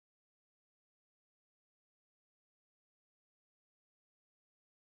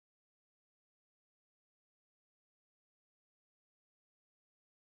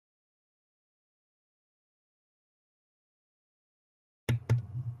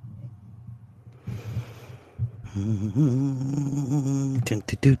Dun, doo,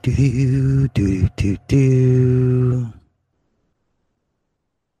 doo, doo, doo, doo, doo.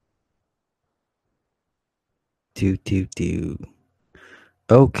 Do do do.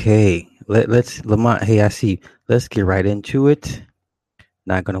 Okay, let's Lamont. Hey, I see. Let's get right into it.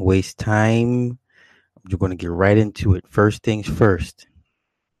 Not gonna waste time. We're gonna get right into it. First things first.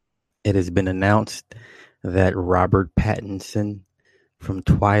 It has been announced that Robert Pattinson from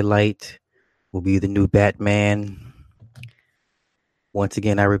Twilight will be the new Batman. Once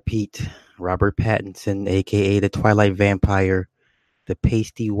again, I repeat, Robert Pattinson, aka the Twilight Vampire, the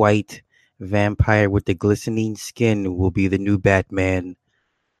pasty white vampire with the glistening skin, will be the new Batman.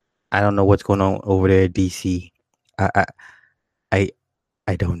 I don't know what's going on over there at DC. I I I,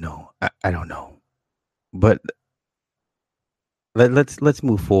 I don't know. I don't know. But let's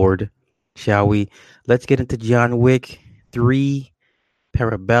move forward, shall we? Let's get into John Wick 3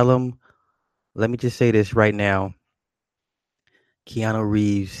 Parabellum. Let me just say this right now. Keanu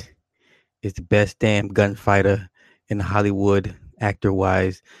Reeves is the best damn gunfighter in Hollywood, actor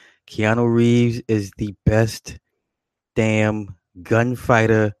wise. Keanu Reeves is the best damn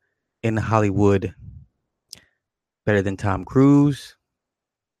gunfighter in Hollywood. Better than Tom Cruise,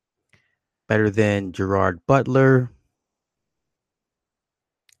 better than Gerard Butler.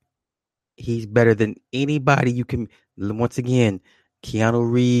 He's better than anybody you can. Once again, Keanu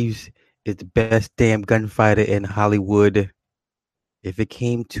Reeves is the best damn gunfighter in Hollywood. If it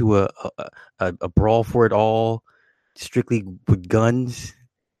came to a brawl for it all, strictly with guns,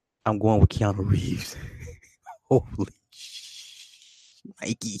 I'm going with Keanu Reeves. Holy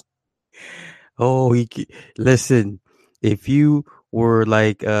Mikey. Oh, listen. If you were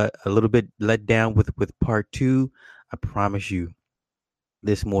like a little bit let down with part two, I promise you,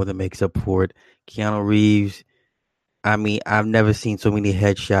 this more than makes up for it. Keanu Reeves. I mean, I've never seen so many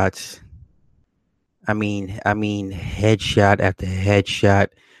headshots. I mean, headshot after headshot,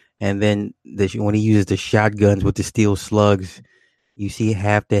 and then when he uses the shotguns with the steel slugs, you see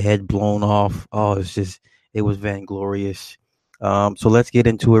half the head blown off. Oh, it was vainglorious. So let's get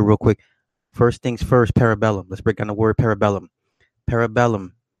into it real quick. First things first, parabellum. Let's break down the word parabellum.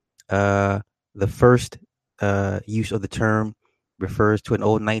 Parabellum, uh, the first use of the term refers to an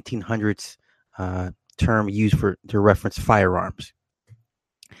old 1900s term used to reference firearms.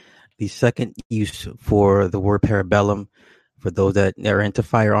 The second use for the word parabellum, for those that are into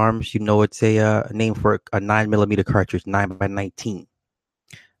firearms, it's a name for a 9 millimeter cartridge, 9 by 19.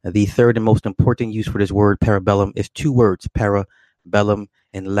 The third and most important use for this word parabellum is two words, parabellum.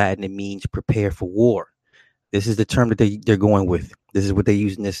 In Latin, it means prepare for war. This is the term that they're going with. This is what they're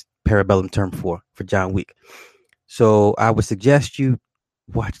using this parabellum term for John Wick. So I would suggest you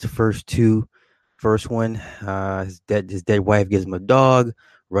watch the first two. First one, his dead wife gives him a dog.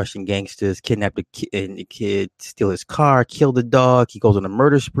 Russian gangsters kidnap the kid, steal his car, kill the dog. He goes on a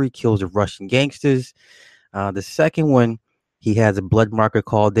murder spree, kills the Russian gangsters. The second one, he has a blood marker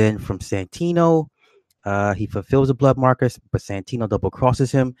called in from Santino. He fulfills the blood markers, but Santino double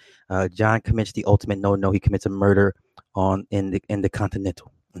crosses him. John commits the ultimate no. He commits a murder in the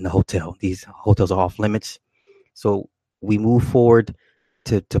Continental, in the hotel. These hotels are off limits. So we move forward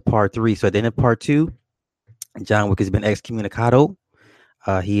to part three. So at the end of part two, John Wick has been excommunicado.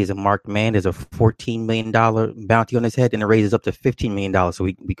 He is a marked man. There's a $14 million bounty on his head, and it raises up to $15 million. So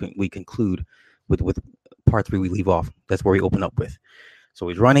we conclude with part three. We leave off. That's where we open up with. So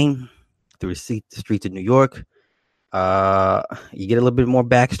he's running through the streets of New York. You get a little bit more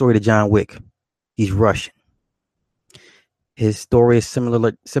backstory to John Wick. He's Russian. His story is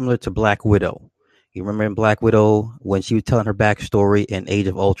similar to Black Widow. You remember in Black Widow when she was telling her backstory in Age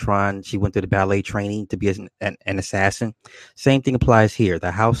of Ultron, she went through the ballet training to be an assassin. Same thing applies here.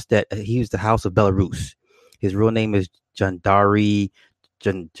 The house that he was the House of Belarus. His real name is Jandari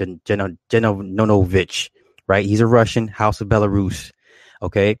Genonovich, right? He's a Russian, House of Belarus.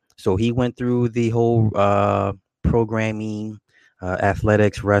 Okay, so he went through the whole programming,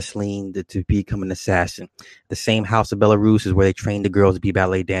 athletics, wrestling to become an assassin. The same House of Belarus is where they train the girls to be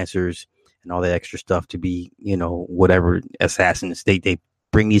ballet dancers and all that extra stuff to be, whatever assassins. They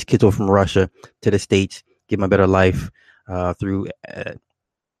bring these kids over from Russia to the States, give them a better life through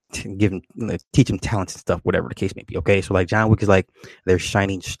teach them talents and stuff, whatever the case may be. Okay, so like John Wick is like their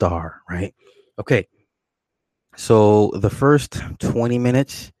shining star, right? Okay, so the first 20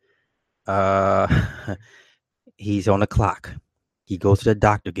 minutes, he's on the clock. He goes to the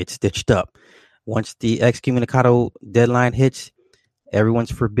doctor, gets stitched up. Once the excommunicado deadline hits,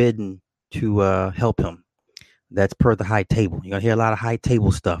 everyone's forbidden to help him. That's per the high table. You're gonna hear a lot of high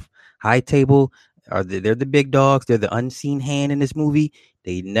table stuff. High table they're the big dogs. They're the unseen hand in this movie.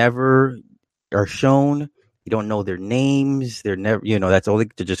 They never are shown. You don't know their names. They're never, that's all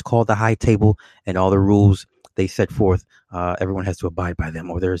they're just called the high table, and all the rules they set forth. Everyone has to abide by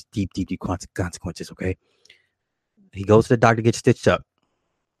them, or there's deep consequences. Okay. He goes to the doctor, gets stitched up.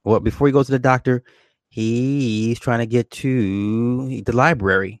 Well, before he goes to the doctor, he's trying to get to the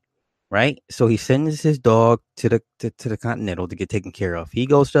library, right? So he sends his dog to the Continental to get taken care of. He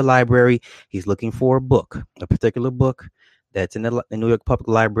goes to the library. He's looking for a particular book that's in the New York Public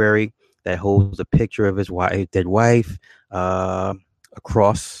Library that holds a picture of his dead wife.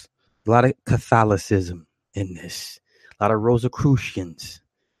 Across a lot of Catholicism in this, a lot of Rosicrucians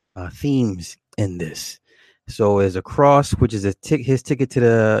themes in this. So there's a cross, which is his ticket to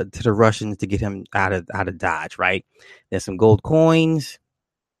the Russians to get him out of Dodge, right? There's some gold coins.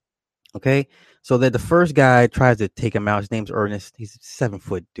 Okay, so that the first guy tries to take him out. His name's Ernest. He's a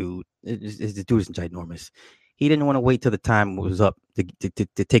 7-foot dude. The dude is ginormous. He didn't want to wait till the time was up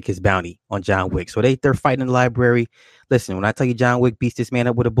to take his bounty on John Wick. So they're fighting in the library. Listen, when I tell you John Wick beats this man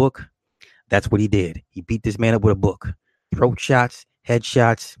up with a book, that's what he did. He beat this man up with a book. Throat shots, head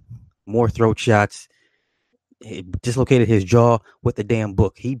shots, more throat shots. He dislocated his jaw with the damn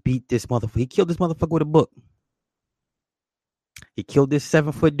book. He beat this motherfucker. He killed this motherfucker with a book. He killed this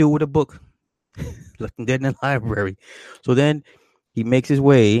 7-foot dude with a book. Looking dead in the library. So then he makes his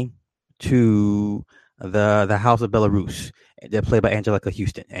way to the House of Belarus. They're played by Angelica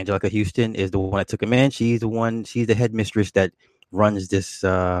Houston. Angelica Houston is the one that took him in. She's the headmistress that runs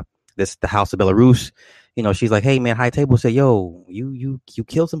the House of Belarus. She's like, hey man, high table say, yo, you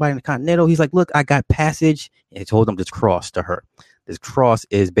killed somebody in the Continental. He's like, look, I got passage. And he told them this cross to her. This cross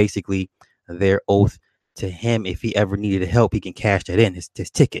is basically their oath to him. If he ever needed help, he can cash that in his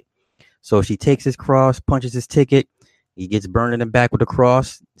ticket. So she takes his cross, punches his ticket. He gets burned in the back with the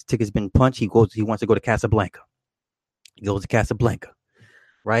cross. His ticket's been punched. He wants to go to Casablanca. He goes to Casablanca,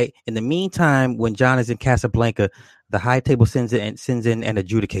 right? In the meantime, when John is in Casablanca, the high table sends in an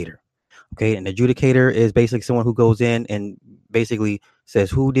adjudicator. Okay, an adjudicator is basically someone who goes in and basically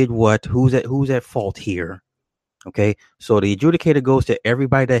says who did what, who's at fault here. Okay, so the adjudicator goes to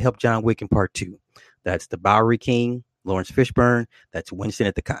everybody that helped John Wick in Part 2. That's the Bowery King, Lawrence Fishburne. That's Winston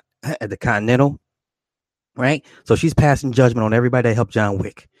at the Continental, right? So she's passing judgment on everybody that helped John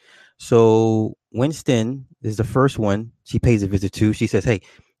Wick. So Winston is the first one she pays a visit to. She says, hey,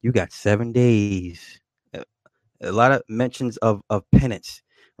 you got 7 days. A lot of mentions of penance,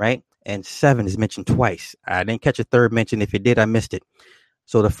 right? And 7 is mentioned twice. I didn't catch a third mention. If it did, I missed it.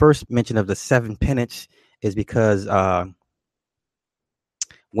 So the first mention of the 7 penance is because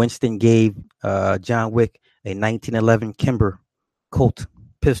Winston gave John Wick a 1911 Kimber Colt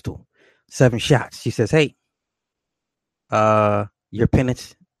pistol, 7 shots. She says, hey, your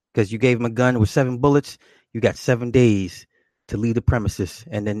penance, because you gave him a gun with 7 bullets, you got 7 days to leave the premises,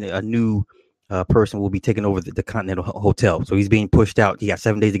 and then a new person will be taking over the Continental Hotel. So he's being pushed out. He got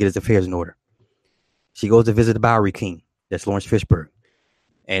 7 days to get his affairs in order. She goes to visit the Bowery King. That's Lawrence Fishburne.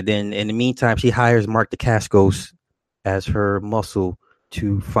 And then in the meantime, she hires Mark Dacascos as her muscle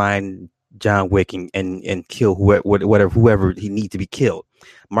to find John Wick and kill whoever he needs to be killed.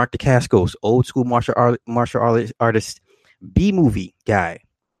 Mark Dacascos, old school martial artist, B-movie guy.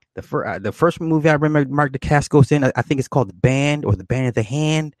 The first movie I remember Mark Dacascos in, I think it's called The Band or The Band of the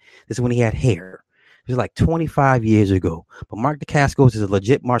Hand. This is when he had hair. It was like 25 years ago. But Mark Dacascos is a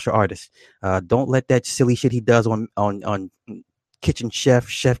legit martial artist. Don't let that silly shit he does on Kitchen Chef,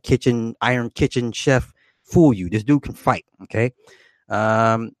 Iron Kitchen Chef fool you. This dude can fight, okay?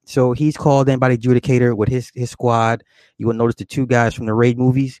 So he's called in by the adjudicator with his squad. You will notice the 2 guys from the Raid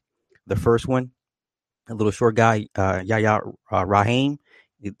movies. The first one, a little short guy, Yahya Rahim,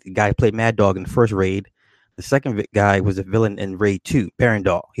 the guy who played Mad Dog in the first Raid. The second guy was a villain in Raid 2,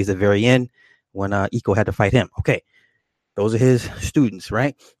 Berendal. He's at the very end when Iko had to fight him. Okay, those are his students,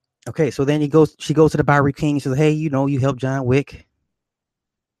 right? Okay, so then she goes to the Bowery King. She says, hey, you helped John Wick,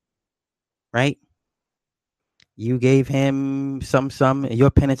 right? You gave him some, and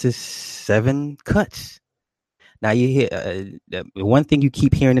your penance is 7 cuts. Now you hear one thing you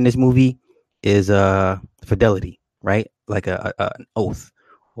keep hearing in this movie is fidelity, right? Like an oath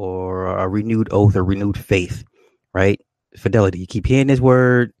or a renewed oath or renewed faith, right? Fidelity. You keep hearing this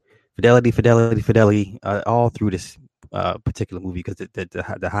word, fidelity, all through this particular movie, because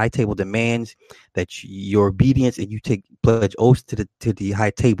the high table demands that your obedience, and you pledge oaths to the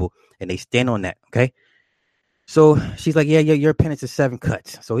high table, and they stand on that. Okay. So she's like, yeah, your penance is 7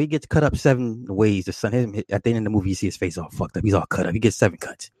 cuts. So he gets cut up 7 ways. At the end of the movie, you see his face all fucked up. He's all cut up. He gets 7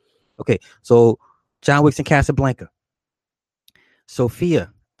 cuts. Okay, so John Wick's in Casablanca.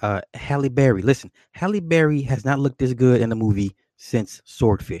 Sophia, Halle Berry. Listen, Halle Berry has not looked this good in a movie since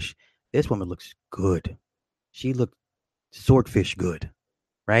Swordfish. This woman looks good. She looked swordfish good,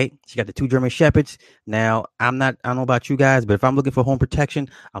 right? She got the 2 German Shepherds. Now, I don't know about you guys, but if I'm looking for home protection,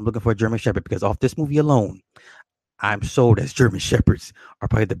 I'm looking for a German Shepherd because off this movie alone, I'm sold as German Shepherds are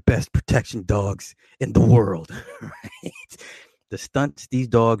probably the best protection dogs in the world. Right? The stunts these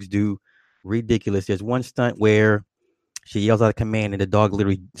dogs do, ridiculous. There's one stunt where she yells out a command and the dog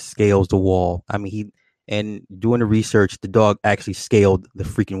literally scales the wall. I mean, and doing the research, the dog actually scaled the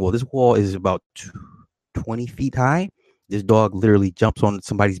freaking wall. This wall is about 20 feet high. This dog literally jumps on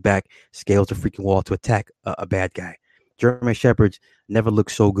somebody's back, scales the freaking wall to attack a bad guy. German Shepherds never look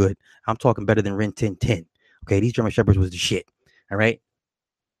so good. I'm talking better than Rin Tin Tin. Okay, these German Shepherds was the shit. All right.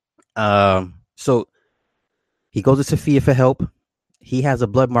 So he goes to Sophia for help. He has a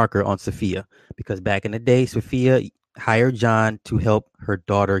blood marker on Sophia because back in the day, Sophia hired John to help her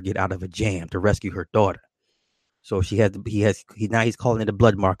daughter get out of a jam, to rescue her daughter. So now he's calling it a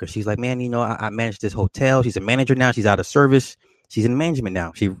blood marker. She's like, man, I manage this hotel. She's a manager now. She's out of service. She's in management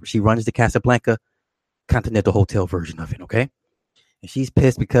now. She runs the Casablanca Continental Hotel version of it. Okay. And she's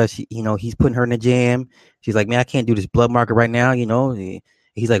pissed because he's putting her in a jam. She's like, man, I can't do this blood marker right now.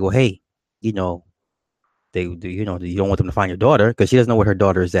 He's like, well, hey, they do, you don't want them to find your daughter because she doesn't know where her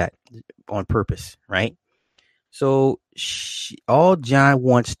daughter is at on purpose. Right. So all John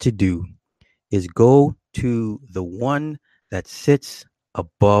wants to do is go to the one that sits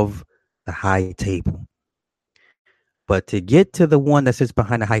above the high table. But to get to the one that sits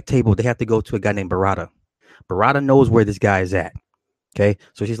behind the high table, they have to go to a guy named Barada. Barada knows where this guy is at. Okay.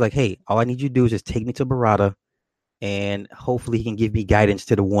 So she's like, hey, all I need you to do is just take me to Barada and hopefully he can give me guidance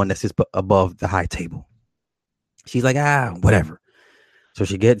to the one that sits above the high table. She's like, whatever. So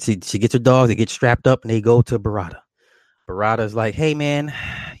she gets her dogs, they get strapped up and they go to Barada. Barada's like, hey man,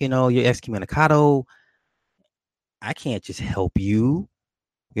 you're excommunicado. I can't just help you,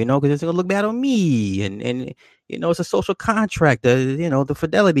 because it's gonna look bad on me, and it's a social contract, the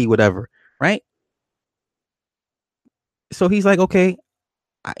fidelity, whatever, right? So he's like, okay,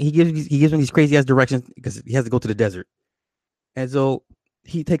 he gives me these crazy ass directions because he has to go to the desert, and so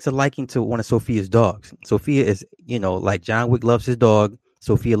he takes a liking to one of Sophia's dogs. Sophia is, like John Wick loves his dog.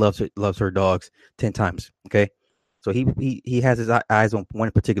 Sophia loves her dogs 10 times. Okay, so he has his eyes on one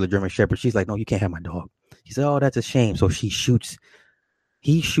particular German Shepherd. She's like, no, you can't have my dog. He said, oh, that's a shame. So he shoots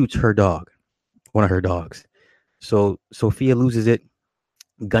her dog, one of her dogs. So Sophia loses it.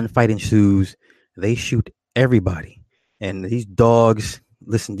 Gunfight ensues. They shoot everybody. And these dogs,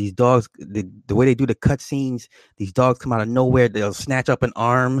 the way they do the cut scenes, these dogs come out of nowhere. They'll snatch up an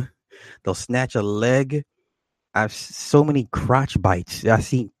arm. They'll snatch a leg. I've so many crotch bites. I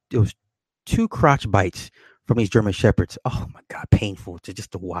see it was 2 crotch bites from these German Shepherds. Oh my God, painful to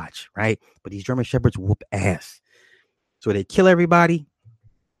watch, right? But these German Shepherds whoop ass. So they kill everybody,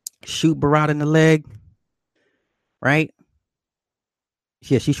 shoot Barada in the leg, right?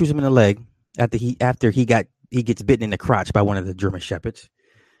 Yeah, she shoots him in the leg after he gets bitten in the crotch by one of the German Shepherds.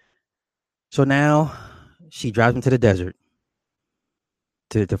 So now she drives him to the desert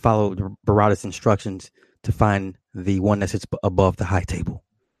to follow Barada's instructions to find the one that sits above the high table.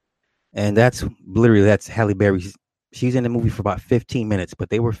 And that's Halle Berry. She's in the movie for about 15 minutes, but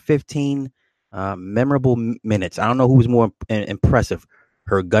they were 15 memorable minutes. I don't know who was more impressive,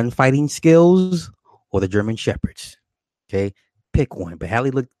 her gunfighting skills or the German Shepherds. Okay, pick one. But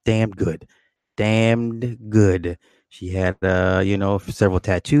Halle looked damned good. She had, several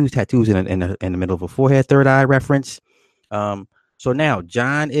tattoos in the middle of her forehead, third eye reference. So now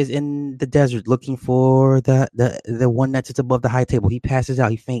John is in the desert looking for the one that sits above the high table. He passes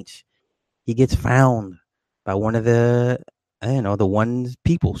out. He faints. He gets found by one of the one's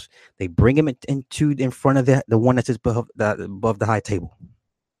peoples. They bring him in front of the one that sits above the high table.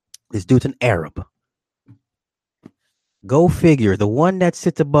 This dude's an Arab. Go figure. The one that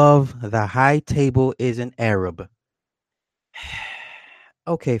sits above the high table is an Arab.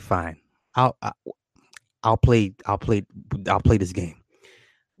 Okay, fine. I'll play this game.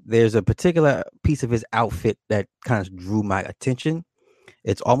 There's a particular piece of his outfit that kind of drew my attention.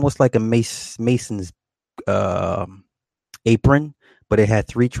 It's almost like a mason's apron, but it had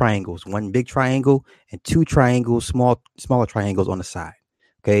 3 triangles, one big triangle and 2 triangles, smaller triangles on the side.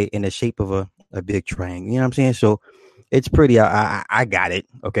 Okay, in the shape of a big triangle. You know what I'm saying? So it's pretty. I got it.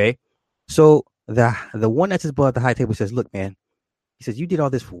 Okay, so the one that's above the high table says, "Look, man," he says, "You did all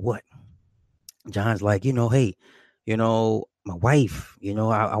this for what?" John's like, hey, my wife,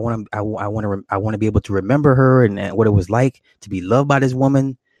 I want to be able to remember her and what it was like to be loved by this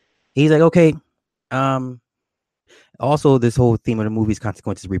woman. He's like, okay. Also, this whole theme of the movie is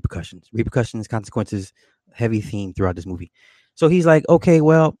consequences, consequences, heavy theme throughout this movie. So he's like, okay,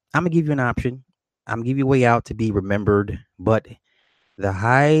 well, I'm gonna give you an option. I'm giving you a way out to be remembered, but we'll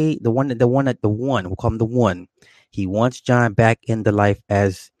call him the one. He wants John back in the life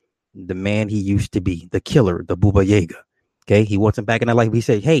as the man he used to be, the killer, the Baba Yaga. Okay, he wants him back in that life. He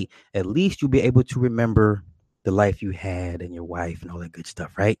said, "Hey, at least you'll be able to remember the life you had and your wife and all that good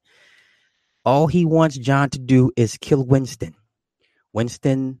stuff, right?" All he wants John to do is kill Winston.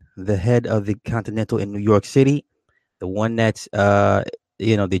 Winston, the head of the Continental in New York City, the one that's the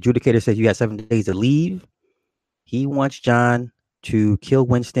adjudicator says you got 7 days to leave. He wants John to kill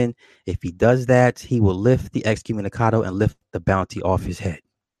Winston. If he does that, he will lift the excommunicado and lift the bounty off his head.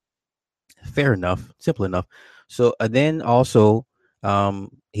 Fair enough, simple enough. So then also,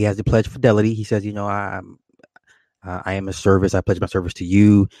 he has the pledge of fidelity. He says, I am a service. I pledge my service to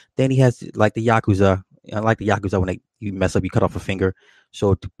you. Then he has like the Yakuza. Like the Yakuza, when you mess up, you cut off a finger.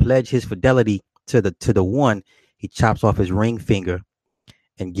 So to pledge his fidelity to the one, he chops off his ring finger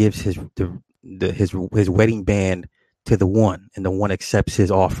and gives his wedding band to the one, and the one accepts his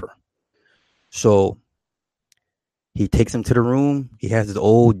offer. So he takes him to the room. He has the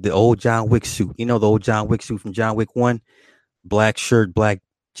old John Wick suit. You know, the old John Wick suit from John Wick 1, black shirt, black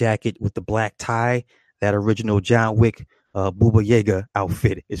jacket with the black tie. That original John Wick Baba Yaga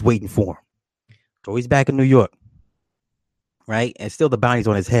outfit is waiting for him. So he's back in New York, right? And still the bounty's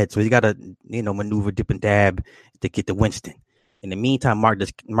on his head. So he's got to, maneuver, dip and dab to get to Winston. In the meantime, Mark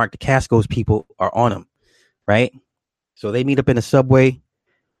Dacascos people are on him, right? So they meet up in the subway.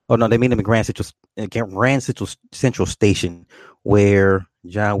 Oh no, they meet him in Grand Central Station, where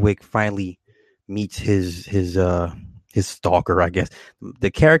John Wick finally meets his stalker, I guess.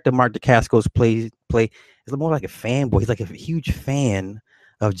 The character Mark Dacascos play is more like a fanboy. He's like a huge fan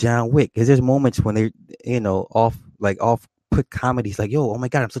of John Wick. Because there's moments when they're, off put comedies like, yo, oh my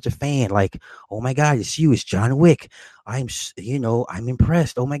God, I'm such a fan. Like, oh my God, it's you, it's John Wick. I'm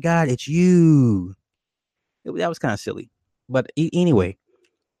impressed. Oh my God, it's you. That was kind of silly. But anyway.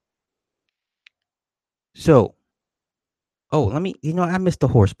 So, I missed the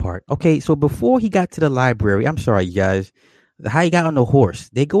horse part. Okay, so before he got to the library, I'm sorry, you guys, how he got on the horse.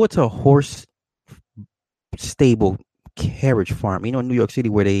 They go to a horse stable carriage farm, in New York City,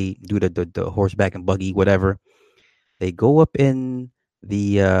 where they do the horseback and buggy, whatever. They go up in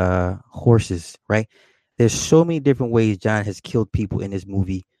the horses, right? There's so many different ways John has killed people in this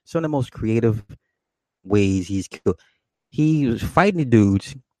movie. Some of the most creative ways he's killed. He was fighting the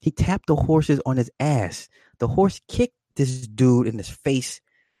dudes. He tapped the horses on his ass. The horse kicked this dude in his face.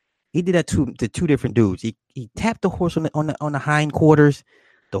 He did that to two different dudes. He tapped the horse on the hindquarters.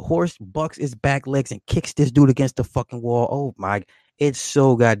 The horse bucks its back legs and kicks this dude against the fucking wall. Oh my! It's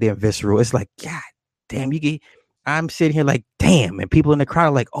so goddamn visceral. It's like, God damn, I'm sitting here like, damn, and people in the crowd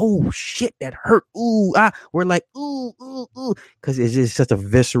are like, oh shit, that hurt. Ooh, ah. We're like, ooh, because it's just such a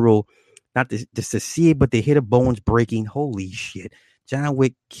visceral. Not just to see it, but to hear the bones breaking. Holy shit. John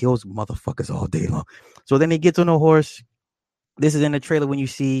Wick kills motherfuckers all day long. So then he gets on a horse. This is in the trailer when you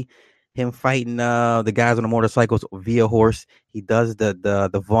see him fighting the guys on the motorcycles via horse. He does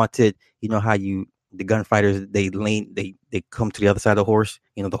the vaunted, how the gunfighters, they come to the other side of the horse.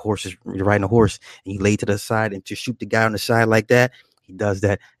 The horse is, you're riding a horse and you lay to the side and to shoot the guy on the side like that. He does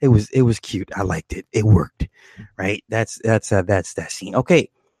that. It was cute. I liked it. It worked. Right. That's that scene. Okay.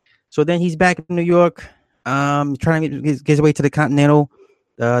 So then he's back in New York, trying to get his way to the Continental.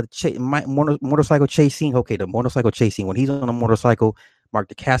 Motorcycle chase scene. Okay, the motorcycle chase scene. When he's on a motorcycle, Mark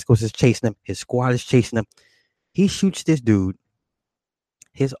Dacascos is chasing him. His squad is chasing him. He shoots this dude.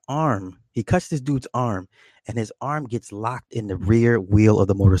 His arm. He cuts this dude's arm, and his arm gets locked in the rear wheel of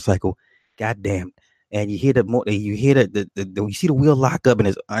the motorcycle. Goddamn. And you hear you see the wheel lock up, and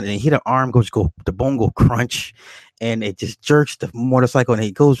you hear the arm the bone go crunch, and it just jerks the motorcycle, and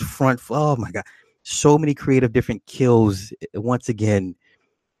it goes front. Oh my God, so many creative different kills. Once again,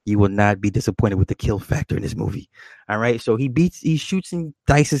 you will not be disappointed with the kill factor in this movie. All right, so he shoots and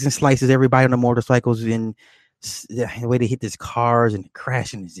dices and slices everybody on the motorcycles, and the way they hit these cars and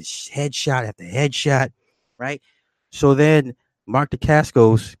crashing is this headshot after headshot, right? So then Mark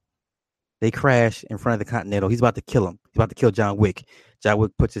Dacascos. They crash in front of the Continental. He's about to kill him. He's about to kill John Wick. John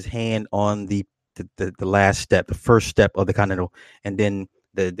Wick puts his hand on the last step, the first step of the Continental, and then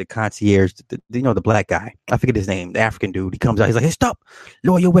the concierge, the black guy, I forget his name, the African dude. He comes out. He's like, "Hey, stop!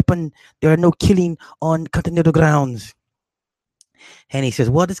 Lower your weapon. There are no killing on Continental grounds." And he says,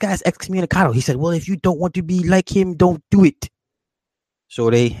 "Well, this guy's excommunicado." He said, "Well, if you don't want to be like him, don't do it."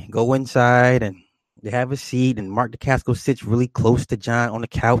 So they go inside and they have a seat, and Mark Dacascos sits really close to John on the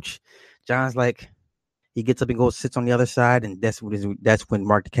couch. John's like, he gets up and goes, sits on the other side, and that's when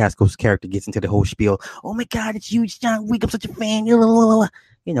Mark Dacascos' character gets into the whole spiel. Oh my God, it's you, it's John Wick. I'm such a fan.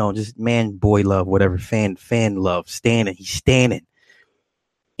 just man, boy love, whatever, fan love, standing. He's standing.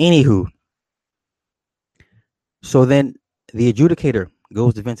 Anywho, so then the adjudicator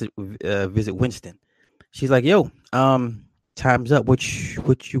goes to visit Winston. She's like, "Yo, time's up. What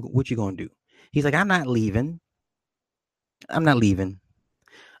you gonna do?" He's like, "I'm not leaving. I'm not leaving."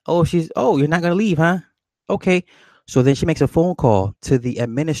 Oh, you're not gonna leave, huh? Okay. So then she makes a phone call to the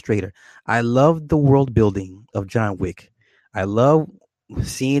administrator. I love the world building of John Wick. I love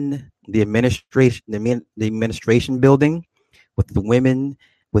seeing the administration building with the women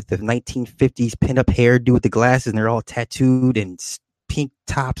with the 1950s pinup hairdo with the glasses, and they're all tattooed and pink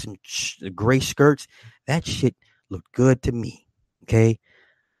tops and gray skirts. That shit looked good to me. Okay,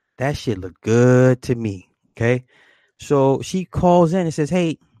 that shit looked good to me. Okay, so she calls in and says,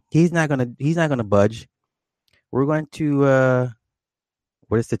 "Hey, he's not gonna budge. We're going to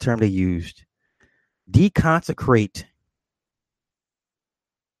what is the term they used? Deconsecrate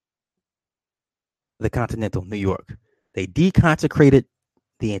the Continental New York. They deconsecrated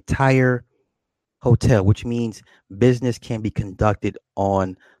the entire hotel, which means business can be conducted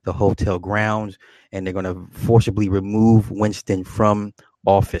on the hotel grounds, and they're going to forcibly remove Winston from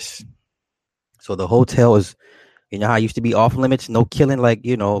office. So the hotel is, how it used to be off limits, no killing, like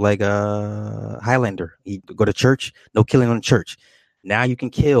Highlander. You go to church, no killing on church. Now you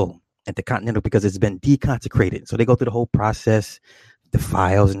can kill at the Continental because it's been deconsecrated. So they go through the whole process, the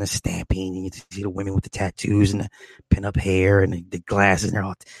files and the stamping, and you see the women with the tattoos and the pin-up hair and the glasses, and they're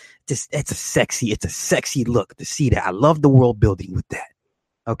all just, it's a sexy look to see that. I love the world building with that.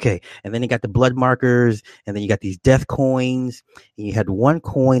 Okay, and then you got the blood markers, and then you got these death coins, and you had one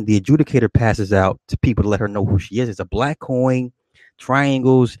coin the adjudicator passes out to people to let her know who she is. It's a black coin,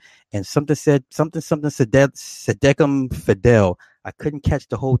 triangles, and something sedecum fidel. I couldn't catch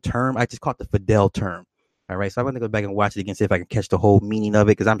the whole term. I just caught the fidel term. All right, so I'm going to go back and watch it again, see if I can catch the whole meaning of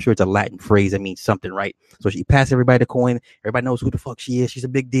it, because I'm sure it's a Latin phrase that means something, right? So she passed everybody the coin. Everybody knows who the fuck she is. She's a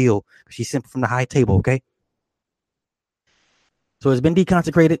big deal. She's sent from the high table, okay? So it's been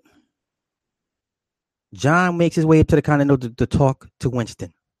deconsecrated. John makes his way up to the Continental to talk to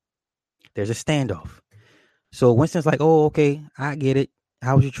Winston. There's a standoff. So Winston's like, "Oh, okay, I get it.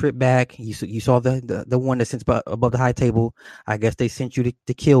 How was your trip back? You saw the one that sits above the high table. I guess they sent you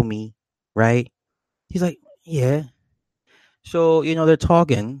to kill me, right?" He's like, "Yeah." So they're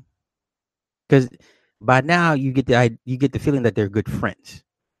talking because by now you get the feeling that they're good friends,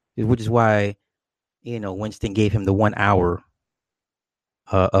 which is why Winston gave him the 1 hour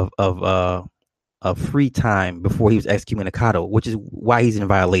of free time before he was excommunicado, which is why he's in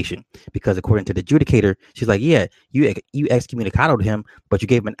violation. Because according to the adjudicator, she's like, "Yeah, you excommunicadoed him, but you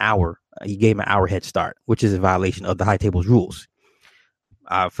gave him an hour. You gave him an hour head start, which is a violation of the high table's rules."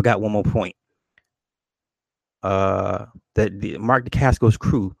 I forgot one more point. The Mark Dacascos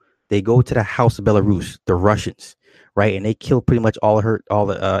crew, they go to the House of Belarus, the Russians, right, and they kill pretty much all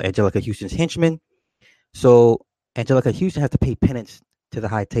the Angelica Houston's henchmen. So Angelica Houston has to pay penance to the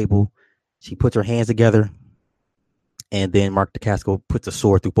high table. She puts her hands together, and then Mark Dacascos puts a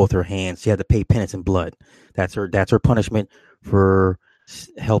sword through both her hands. She had to pay penance in blood. That's her punishment for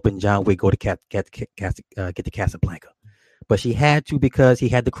helping John Wick go to get to Casablanca. But she had to because he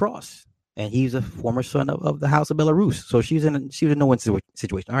had the cross, and he's a former son of the House of Belarus. So she was in a no-win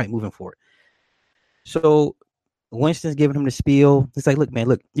situation. All right, moving forward. So Winston's giving him the spiel. It's like, "Look, man,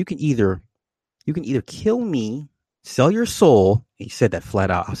 look, you can either kill me, sell your soul." He said that flat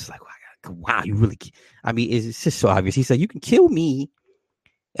out. I was like, wow, you really, I mean, it's just so obvious. He said, "You can kill me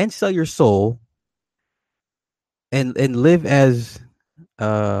and sell your soul and live as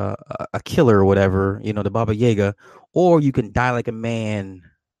a killer or whatever, the Baba Yaga, or you can die like a man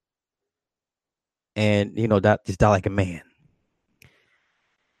and, just die like a man."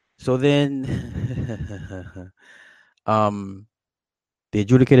 So then the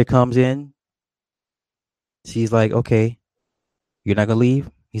adjudicator comes in. She's like, "Okay, you're not going to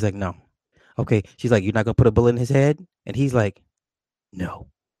leave?" He's like, "No." "Okay." She's like, "You're not going to put a bullet in his head?" And he's like, "No."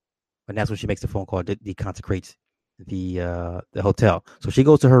 And that's when she makes the phone call, deconsecrates the hotel. So she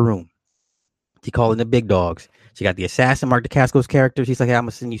goes to her room. She called in the big dogs. She got the assassin, Mark Dacascos' character. She's like, "Hey, I'm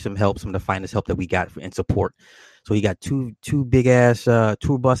gonna send you some help, some of the finest help that we got in support." So he got two big ass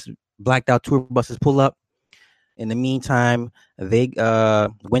tour bus, blacked out tour buses pull up. In the meantime, they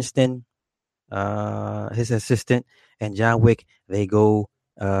Winston, his assistant, and John Wick, they go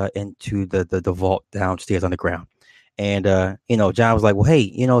into the vault downstairs on the ground. And John was like, "Well, hey,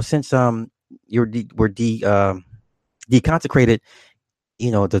 since we're deconsecrated,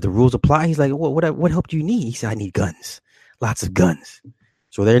 the rules apply." He's like, "What help do you need?" He said, "I need guns, lots of guns."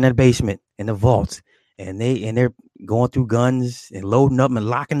 So they're in that basement in the vault, and they're going through guns and loading up and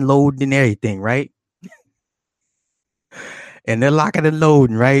locking, loading and everything, right? And they're locking and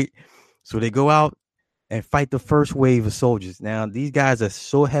loading, right? So they go out and fight the first wave of soldiers. Now, these guys are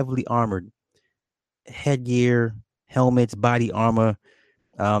so heavily armored, headgear, helmets, body armor.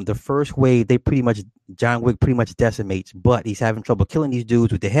 The first wave, John Wick pretty much decimates, but he's having trouble killing these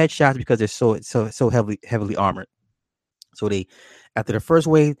dudes with the headshots because they're so heavily armored. So after the first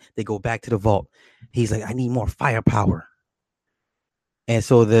wave, they go back to the vault. He's like, I need more firepower. And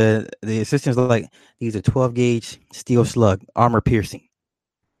so the assistant's like, these are 12 gauge steel slug, armor piercing.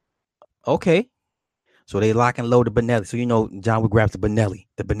 Okay. So they lock and load the Benelli. So John Wick grabs the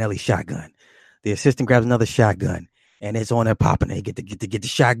Benelli shotgun. The assistant grabs another shotgun, and it's on there popping. They get the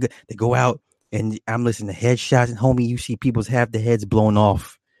shotgun. They go out, and I'm listening to headshots, and homie, you see people's half the heads blown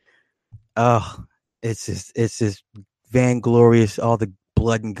off. It's just vainglorious. All the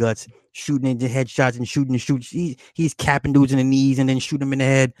blood and guts, shooting into headshots and shooting. He's capping dudes in the knees and then shooting them in the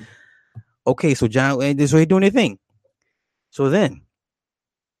head. Okay, so so he's doing their thing. So then,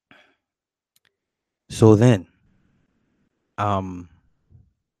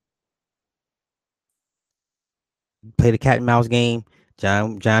 play the cat and mouse game.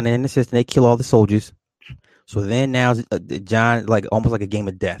 John and an assistant, they kill all the soldiers. So then now John, like almost like a game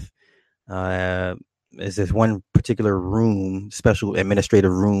of death. Is this one particular room, special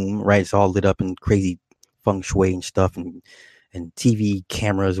administrative room, right? It's all lit up in crazy feng shui and stuff, and TV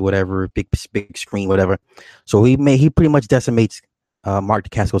cameras, whatever, big screen, whatever. So he pretty much decimates Mark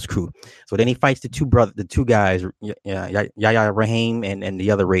Dacascos's crew. So then he fights the two guys, Yahya Rahim and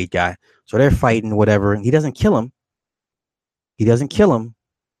the other raid guy. So they're fighting, whatever. And he doesn't kill him.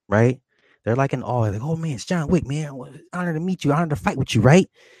 Right? They're like in awe. Like, oh man, it's John Wick, man. Honor to meet you. Honor to fight with you, right?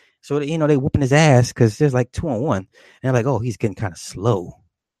 So they whooping his ass because there's like 2-on-1. And they're like, oh, he's getting kind of slow.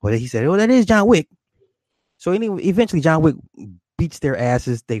 Well, he said, oh, that is John Wick. So anyway, eventually John Wick beats their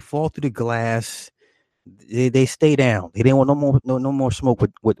asses. They fall through the glass. They stay down. They didn't want no more smoke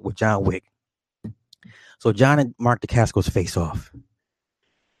with John Wick. So John and Mark Dacascos face off.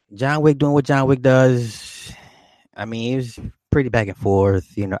 John Wick doing what John Wick does. I mean, it was pretty back and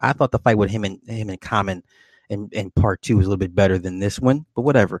forth. I thought the fight with him and Common in part 2 was a little bit better than this one, but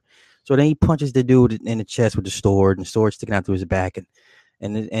whatever. So then he punches the dude in the chest with the sword, and the sword sticking out through his back,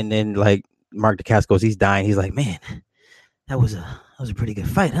 and then like Mark Dacascos, he's dying. He's like, man, that was a pretty good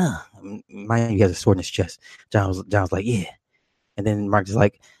fight, huh? Mind you, he has a sword in his chest. John's like, yeah. And then Mark is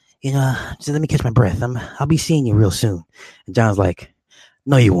like, just let me catch my breath. I'll be seeing you real soon. And John's like,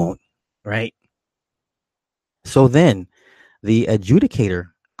 no, you won't, right? So then the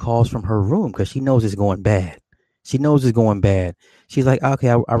adjudicator calls from her room because she knows it's going bad. She's like, okay,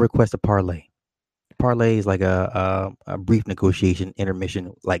 I request a parlay. Parlay is like a brief negotiation,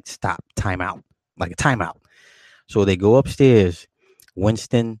 intermission, like stop, timeout, like a timeout. So they go upstairs,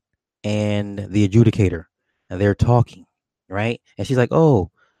 Winston and the adjudicator, and they're talking, right? And she's like,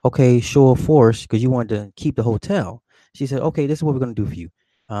 oh, okay, show of force, because you wanted to keep the hotel. She said, okay, this is what we're going to do for you.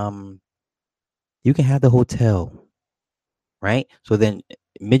 You can have the hotel, right? So then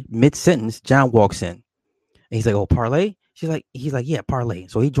mid sentence, John walks in, and he's like, oh, parlay? He's like, yeah, parlay.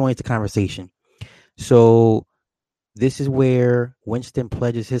 So he joins the conversation. So this is where Winston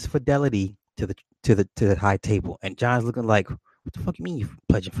pledges his fidelity to the high table, and John's looking like, what the fuck you mean you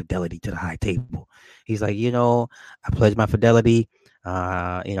pledging fidelity to the high table? He's like, I pledge my fidelity.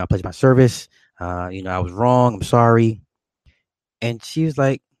 I pledge my service. I was wrong. I'm sorry. And she was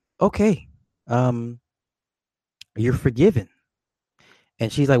like, okay, you're forgiven.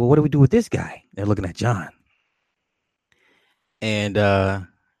 And she's like, well, what do we do with this guy? They're looking at John. And,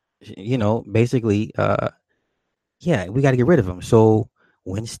 basically, yeah, we got to get rid of him. So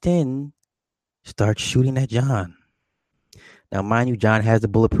Winston starts shooting at John. Now, mind you, John has the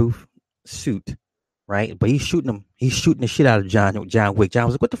bulletproof suit, right? But he's shooting the shit out of John Wick. John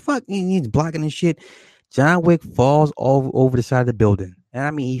was like, what the fuck? He's blocking and shit. John Wick falls over the side of the building. And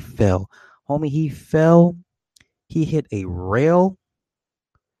I mean, he fell. Homie, he fell. He hit a rail.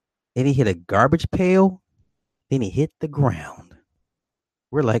 Then he hit a garbage pail. Then he hit the ground.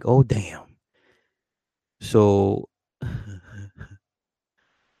 We're like, oh, damn. So,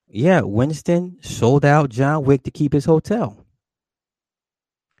 yeah, Winston sold out John Wick to keep his hotel.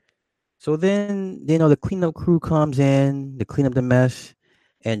 So then, the cleanup crew comes in to clean up the mess.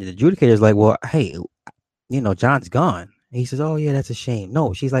 And the adjudicator's like, well, hey, John's gone. And he says, oh, yeah, that's a shame.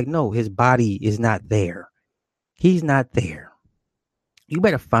 No, she's like, no, his body is not there. He's not there. You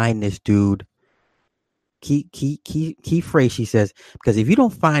better find this dude. Key phrase, she says, because if you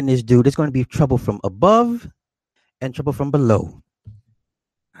don't find this dude, there's going to be trouble from above and trouble from below.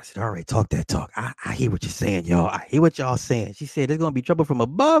 I said, all right, talk that talk. I hear what you're saying, y'all. I hear what y'all saying. She said, there's going to be trouble from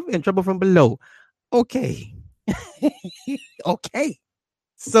above and trouble from below. Okay. Okay.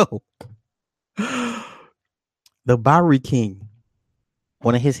 So, the Bowery King,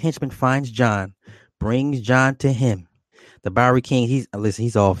 one of his henchmen finds John, brings John to him. The Bowery King, he's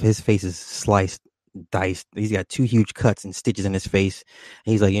off. His face is sliced, diced. He's got 2 huge cuts and stitches in his face.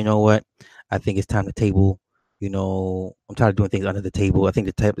 And he's like, you know what? I think it's time to table. I'm tired of doing things under the table. I think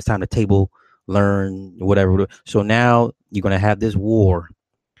it's time to table, learn, whatever. So now you're going to have this war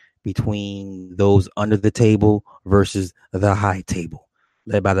between those under the table versus the high table,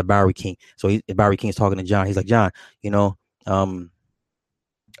 led by the Bowery King. So the Bowery King is talking to John. He's like, John, are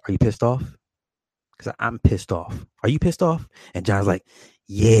you pissed off? Because I'm pissed off. Are you pissed off? And John's like,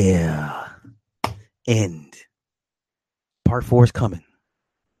 yeah. End. Part 4 is coming.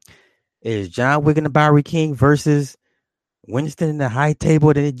 It is John Wick and the Bowery King versus Winston and the high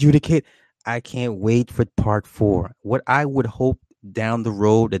table to adjudicate. I can't wait for part 4. What I would hope down the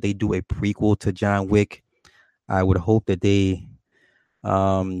road that they do a prequel to John Wick. I would hope that they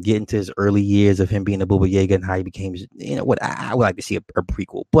get into his early years of him being a Baba Yaga and how he became, what I would like to see a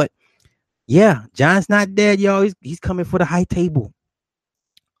prequel. But yeah, John's not dead, y'all. He's coming for the high table.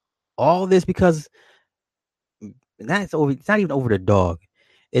 All this because it's not even over the dog.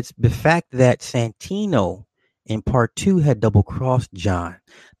 It's the fact that Santino in part 2 had double crossed John.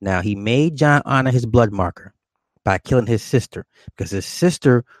 Now he made John honor his blood marker by killing his sister because his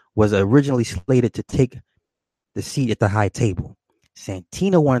sister was originally slated to take the seat at the high table.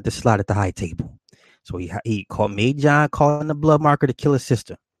 Santino wanted to slot at the high table. So he made John call in the blood marker to kill his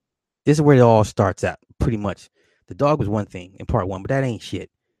sister. This is where it all starts out, pretty much. The dog was one thing in part 1, but that ain't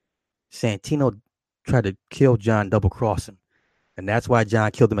shit. Santino tried to kill John, double cross him. And that's why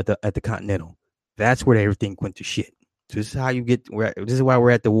John killed him at the Continental. That's where everything went to shit. So this is how you get. This is why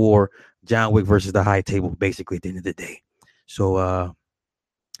we're at the war. John Wick versus the high table, basically at the end of the day. So,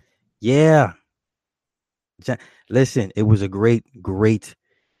 yeah. Listen, it was a great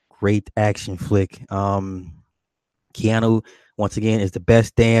action flick. Keanu, once again, is the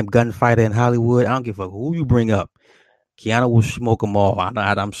best damn gunfighter in Hollywood. I don't give a fuck who you bring up. Keanu will smoke them all.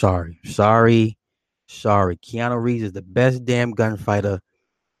 I'm sorry. Keanu Reeves is the best damn gunfighter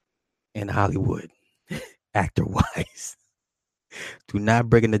in Hollywood, actor-wise. Do not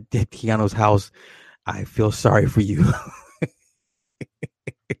break into Keanu's house. I feel sorry for you.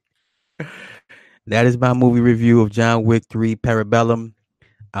 That is my movie review of John Wick 3 Parabellum.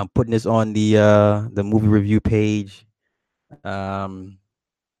 I'm putting this on the movie review page. Go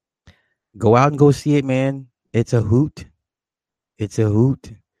out and go see it, man. It's a hoot. Shout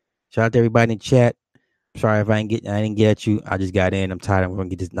out to everybody in the chat. Sorry if I didn't get at you. I just got in. I'm tired. I'm gonna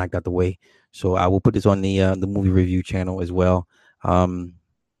get this knocked out the way. So I will put this on the movie review channel as well. I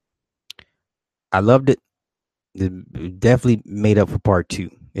loved it. Definitely made up for part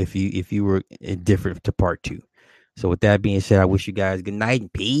 2. If you were indifferent to part 2. So with that being said, I wish you guys good night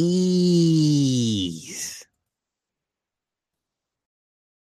and peace.